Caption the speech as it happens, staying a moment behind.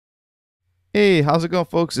Hey, how's it going,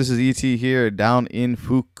 folks? This is ET here down in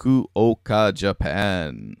Fukuoka,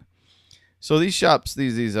 Japan. So these shops,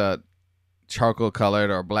 these charcoal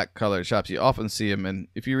colored or black colored shops, you often see them, and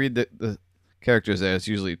if you read the characters there, it's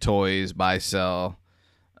usually toys, buy, sell,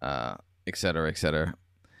 uh, etc., etc.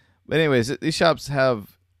 But anyways, these shops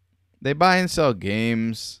have they buy and sell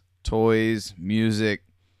games, toys, music,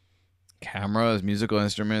 cameras, musical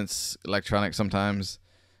instruments, electronics sometimes,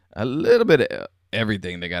 a little bit of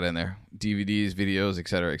everything they got in there: DVDs, videos,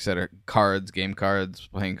 etc., etc., cards, game cards,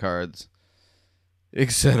 playing cards,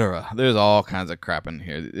 etc. There's all kinds of crap in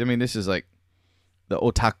here. I mean, this is like the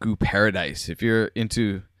otaku paradise. If you're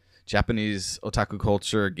into Japanese otaku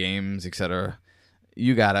culture, games, etc.,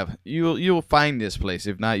 you'll find this place.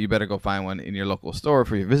 If not, you better go find one in your local store. If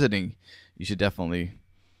you're visiting, you should definitely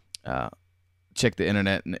uh, check the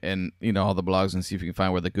internet and all the blogs and see if you can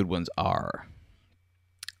find where the good ones are.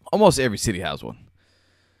 Almost every city has one.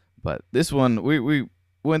 But this one, we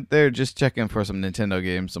went there just checking for some Nintendo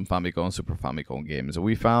games, some Famicom, Super Famicom games. And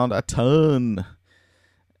we found a ton.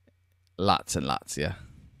 Lots and lots, yeah.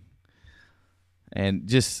 And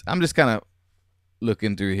I'm just kind of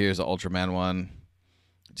looking through. Here's the Ultraman one.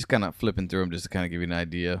 Just kind of flipping through them just to kind of give you an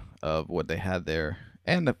idea of what they had there.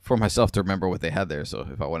 And for myself to remember what they had there. So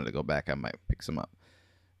if I wanted to go back, I might pick some up.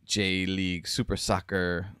 J League, Super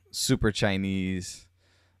Soccer, Super Chinese.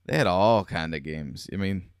 They had all kind of games. I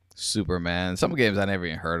mean, Superman. Some games I never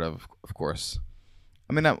even heard of course.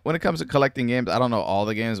 I mean, when it comes to collecting games, I don't know all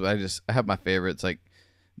the games, but I have my favorites. Like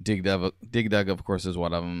Dig Dug, of course, is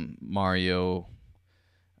one of them. Mario,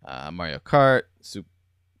 Mario Kart,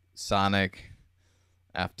 Sonic,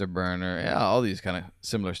 Afterburner. Yeah, all these kind of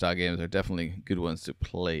similar style games are definitely good ones to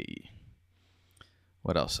play.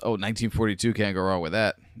 What else? Oh, 1942, can't go wrong with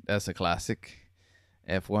that. That's a classic.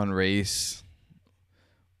 F1 race.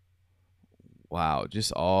 Wow,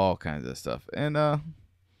 just all kinds of stuff. And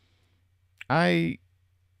I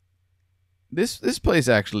this place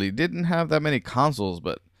actually didn't have that many consoles,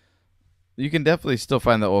 but you can definitely still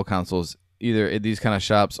find the old consoles either at these kind of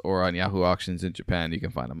shops or on Yahoo auctions in Japan. You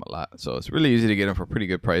can find them a lot. So it's really easy to get them for a pretty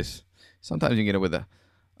good price. Sometimes you can get it with a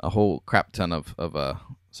whole crap ton of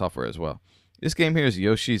software as well. This game here is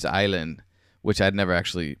Yoshi's Island, which I'd never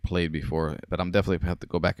actually played before, but I'm definitely have to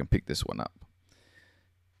go back and pick this one up.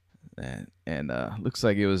 And looks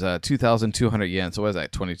like it was 2,200 yen, so what is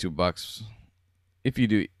that, $22? If you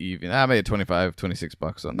do even, I made 25,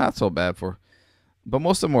 $26, so not so bad for. But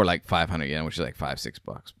most of them were like 500 yen, which is like $5-6.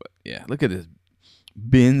 But yeah, look at this,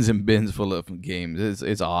 bins and bins full of games.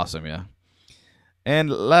 It's awesome, yeah. And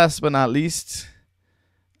last but not least,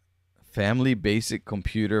 Family Basic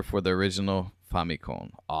Computer for the original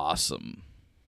Famicom. Awesome.